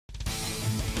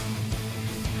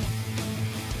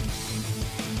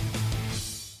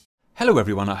Hello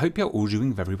everyone, I hope you're all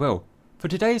doing very well. For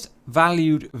today's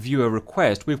valued viewer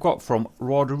request, we've got from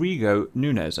Rodrigo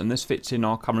Nunes, and this fits in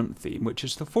our current theme, which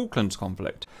is the Falklands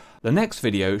conflict. The next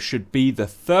video should be the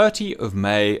 30th of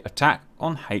May attack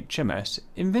on HMS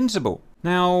Invincible.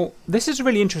 Now, this is a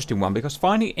really interesting one because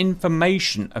finding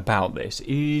information about this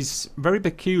is very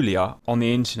peculiar on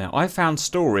the internet. I found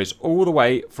stories all the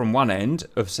way from one end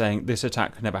of saying this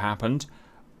attack never happened,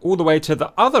 all the way to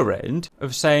the other end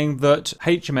of saying that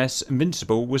HMS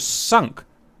Invincible was sunk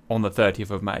on the 30th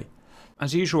of May.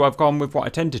 As usual, I've gone with what I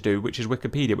tend to do, which is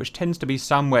Wikipedia, which tends to be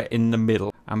somewhere in the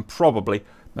middle and probably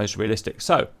most realistic.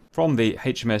 So, from the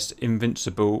HMS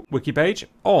Invincible wiki page,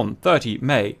 on 30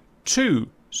 May, 2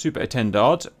 super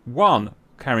attendards, 1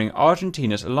 carrying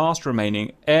Argentina's last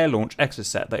remaining air-launched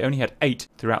Exocet. They only had 8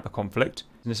 throughout the conflict,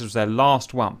 and this was their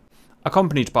last one.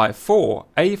 Accompanied by 4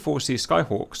 A4C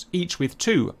Skyhawks, each with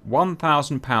 2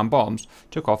 1,000-pound bombs,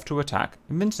 took off to attack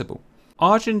Invincible.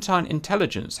 Argentine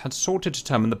intelligence had sought to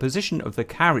determine the position of the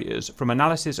carriers from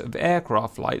analysis of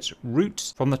aircraft flights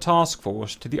routes from the task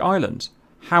force to the islands.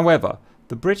 However,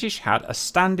 the British had a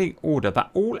standing order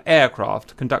that all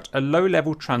aircraft conduct a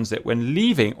low-level transit when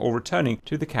leaving or returning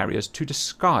to the carriers to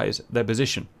disguise their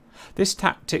position. This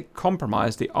tactic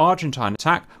compromised the Argentine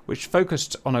attack, which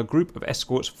focused on a group of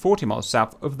escorts 40 miles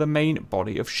south of the main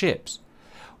body of ships.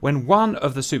 When one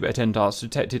of the super attendards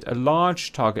detected a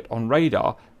large target on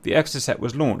radar, the Exocet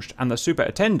was launched and the super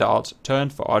attendards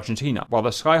turned for Argentina, while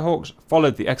the Skyhawks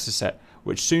followed the Exocet,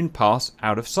 which soon passed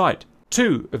out of sight.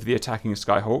 2 of the attacking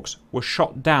Skyhawks were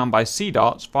shot down by sea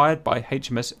darts fired by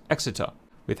HMS Exeter,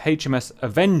 with HMS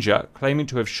Avenger claiming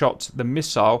to have shot the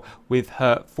missile with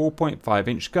her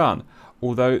 4.5-inch gun,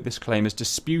 although this claim is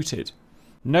disputed.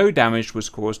 No damage was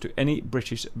caused to any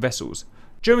British vessels.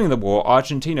 During the war,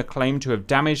 Argentina claimed to have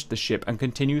damaged the ship and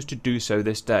continues to do so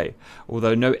this day,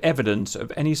 although no evidence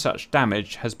of any such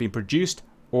damage has been produced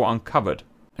or uncovered.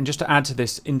 And just to add to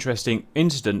this interesting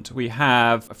incident, we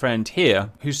have a friend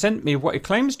here who sent me what he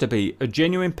claims to be a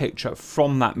genuine picture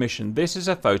from that mission. This is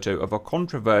a photo of a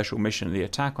controversial mission, the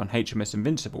attack on HMS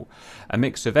Invincible, a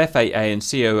mix of FAA and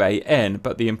COAN,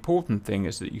 but the important thing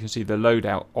is that you can see the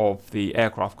loadout of the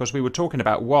aircraft, because we were talking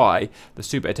about why the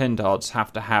super attendards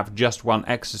have to have just one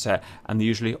Exocet, and they're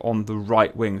usually on the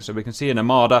right wing. So we can see an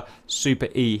Armada Super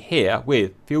E here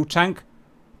with fuel tank,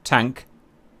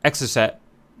 Exocet,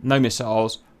 no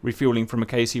missiles, refueling from a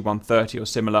KC-130 or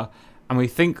similar, and we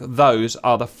think those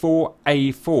are the 4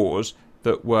 A4s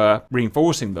that were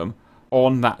reinforcing them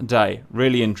on that day.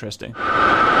 Really interesting.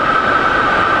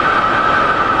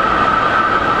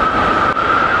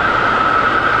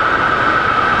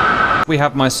 We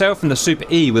have myself and the Super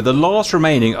E with the last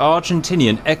remaining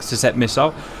Argentinian Exocet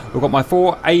missile. We've got my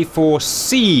 4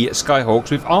 A4C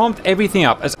Skyhawks. We've armed everything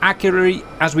up as accurately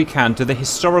as we can to the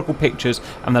historical pictures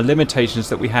and the limitations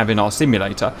that we have in our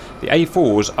simulator. The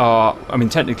A4s are, I mean,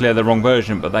 technically they're the wrong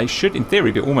version, but they should in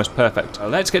theory be almost perfect.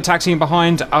 Let's get taxiing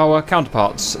behind our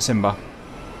counterparts, Simba.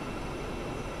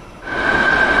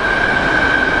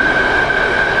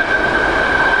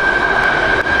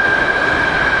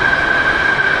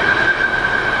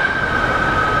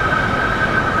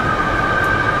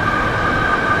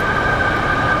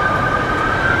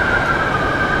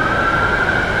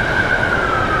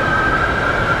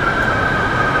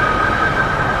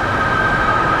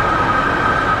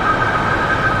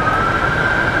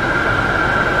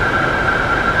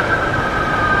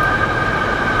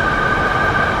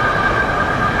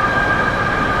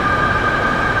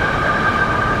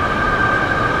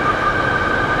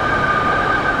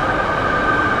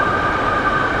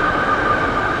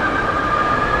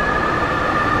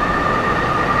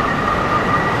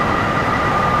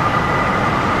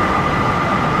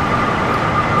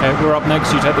 Okay, we're up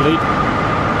next, you take the lead.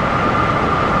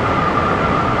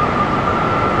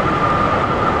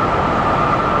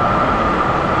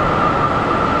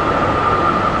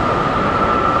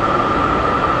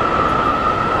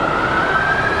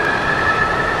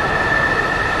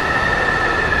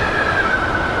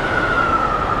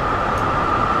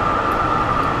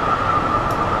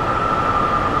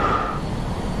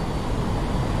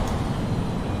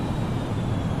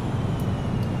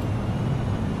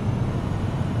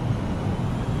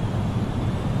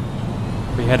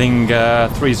 Heading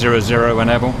 300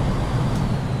 whenever.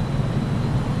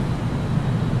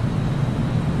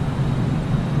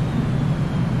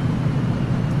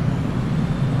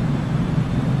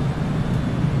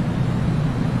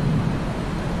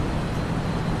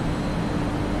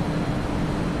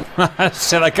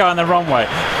 So they're going the wrong way.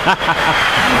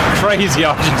 Crazy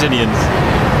Argentinians.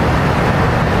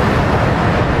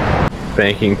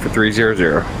 Banking for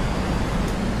 300.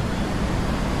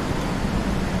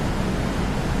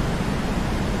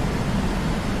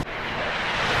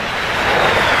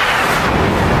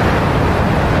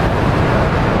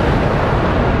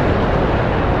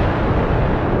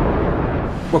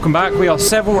 Welcome back. We are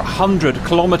several hundred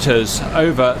kilometres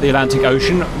over the Atlantic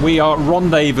Ocean. We are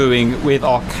rendezvousing with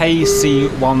our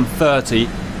KC-130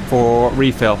 for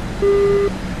refill.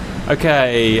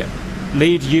 Okay,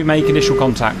 lead, you make initial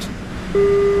contact.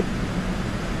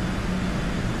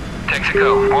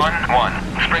 Texaco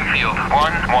 1-1, Springfield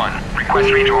 1-1,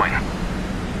 request rejoin.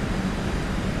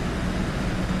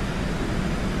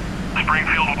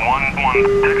 Springfield 1-1,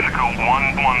 Texaco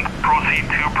 1-1, proceed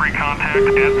to pre-contact at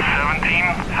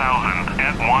 17,000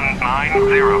 at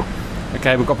 190.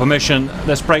 Okay, we've got permission.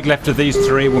 Let's break left of these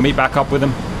three. We'll meet back up with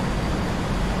them.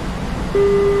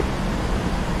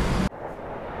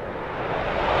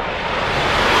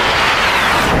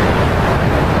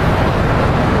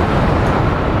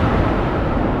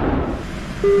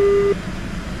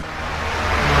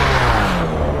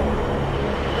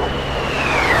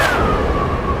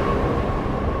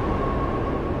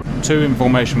 Two in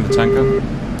formation with the tanker.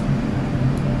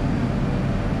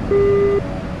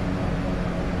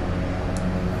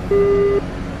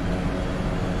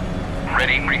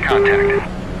 Ready, pre-contact.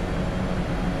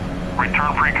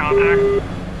 Return pre-contact.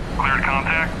 Cleared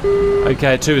contact.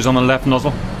 Okay, two is on the left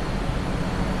nozzle.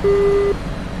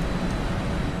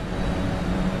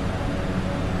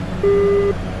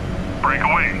 Break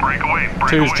away, break away, break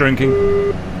Two is away. drinking.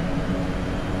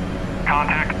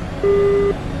 Contact.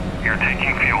 You're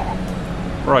taking fuel.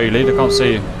 Where are you, lead? I can't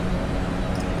see you.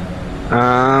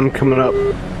 I'm coming up.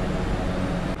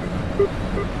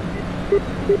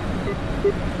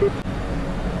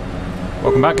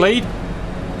 Welcome back, lead.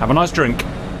 Have a nice drink.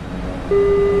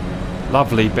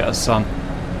 Lovely bit of sun.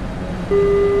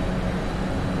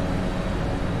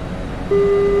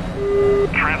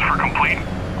 Transfer complete.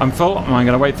 I'm full. I'm going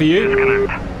to wait for you.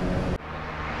 Disconnect.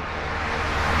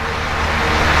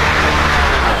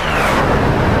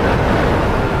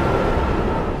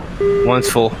 One's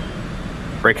full.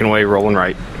 Breaking away, rolling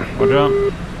right.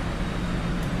 Roger.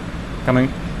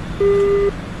 Coming.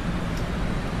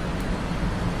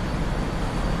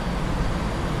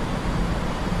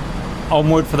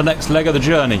 Onward for the next leg of the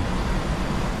journey.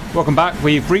 Welcome back.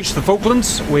 We've reached the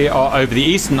Falklands. We are over the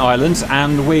Eastern Islands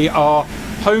and we are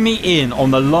homing in on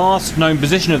the last known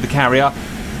position of the carrier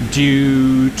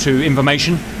due to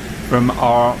information from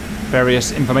our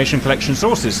various information collection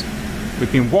sources.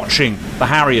 We've been watching the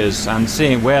Harriers and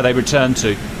seeing where they return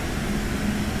to.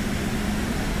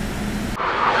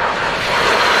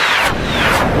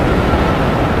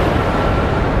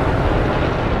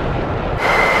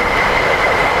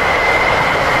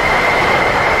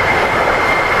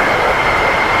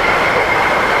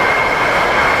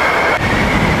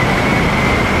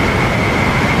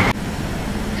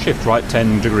 Shift right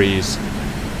 10 degrees.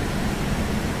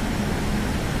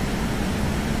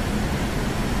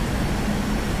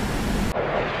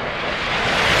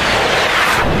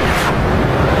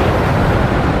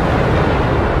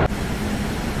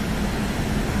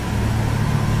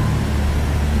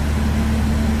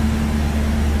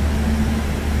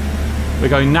 We're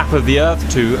going nap of the Earth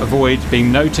to avoid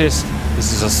being noticed.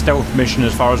 This is a stealth mission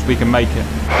as far as we can make it.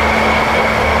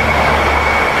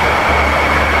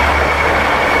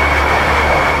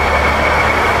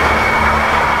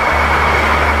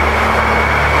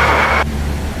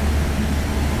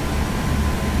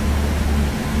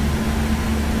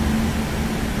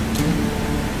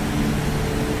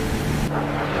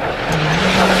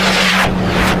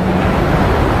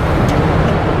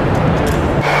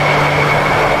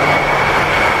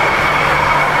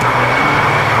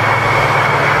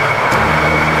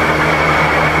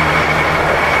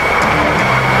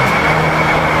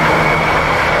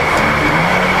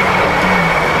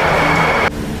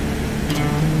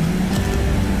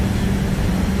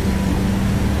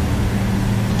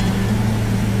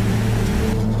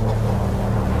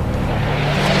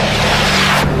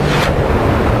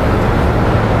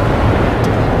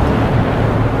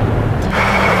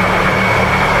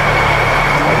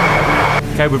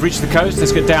 Okay, we've reached the coast.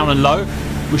 Let's get down and low.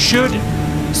 We should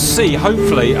see,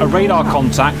 hopefully, a radar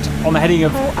contact on the heading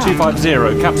of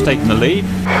 250. Cap's taking the lead.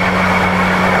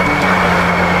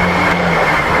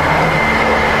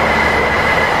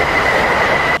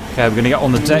 Okay, we're going to get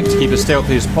on the deck to keep as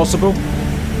stealthy as possible.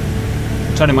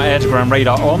 Turning my air-to-ground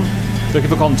radar on.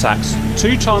 Looking for contacts.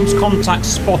 2 times contacts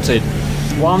spotted.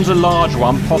 One's a large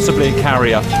one, possibly a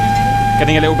carrier.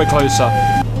 Getting a little bit closer.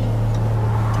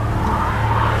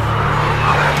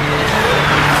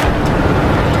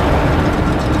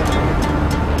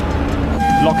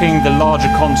 Locking the larger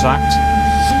contact.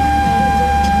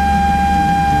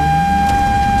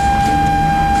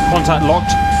 Contact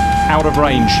locked, out of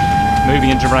range, moving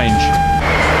into range.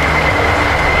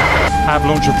 Have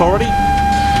launch authority.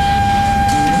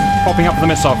 Popping up for the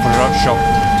missile shot.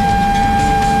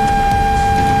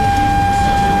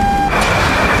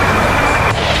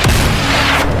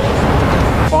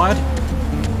 Fired.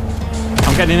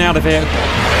 I'm getting out of here.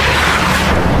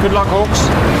 Good luck, Hawks.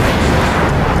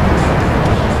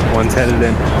 One's headed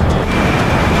in.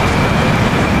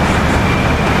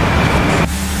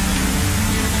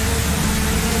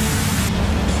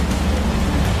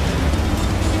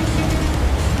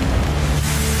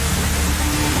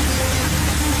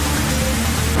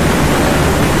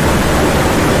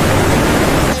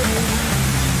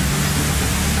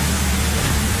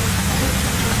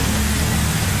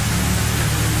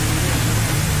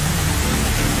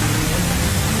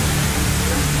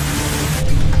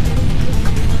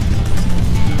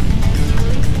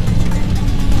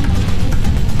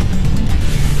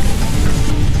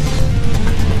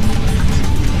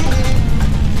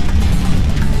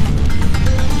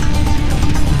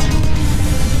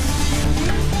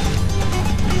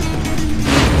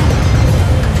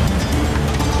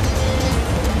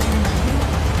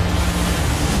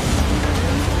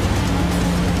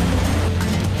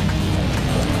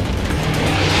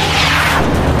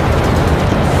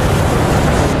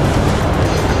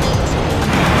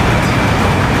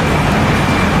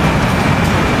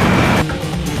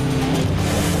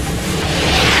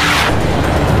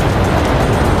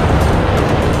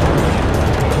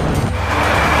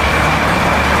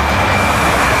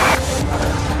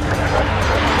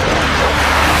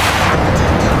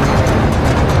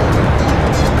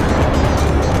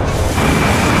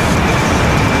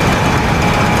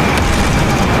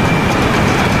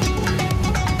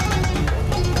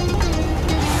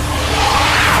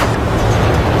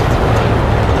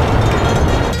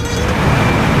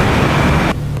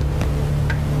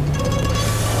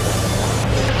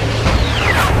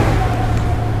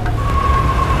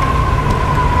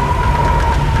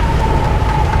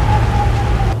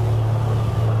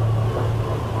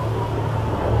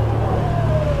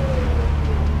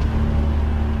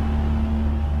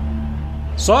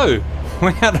 So,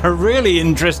 we had a really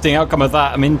interesting outcome of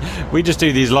that. I mean, we just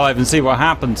do these live and see what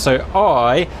happens. So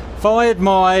I fired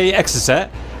my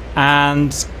Exocet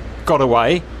and got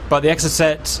away, but the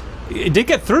Exocet, it did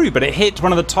get through, but it hit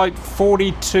one of the Type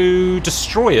 42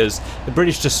 destroyers, the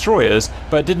British destroyers,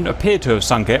 but it didn't appear to have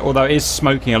sunk it, although it is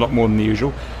smoking a lot more than the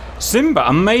usual. Simba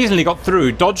amazingly got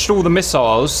through, dodged all the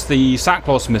missiles, the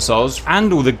Sackloss missiles,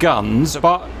 and all the guns,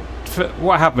 but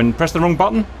what happened? Press the wrong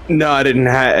button? No, I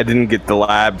didn't get the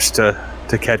labs to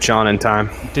catch on in time.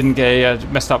 Didn't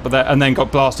get messed up with that, and then got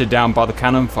blasted down by the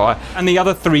cannon fire. And the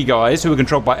other three guys, who were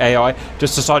controlled by AI,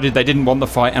 just decided they didn't want the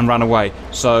fight and ran away.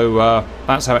 So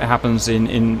that's how it happens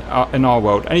in our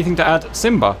world. Anything to add,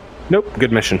 Simba? Nope.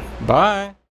 Good mission. Bye.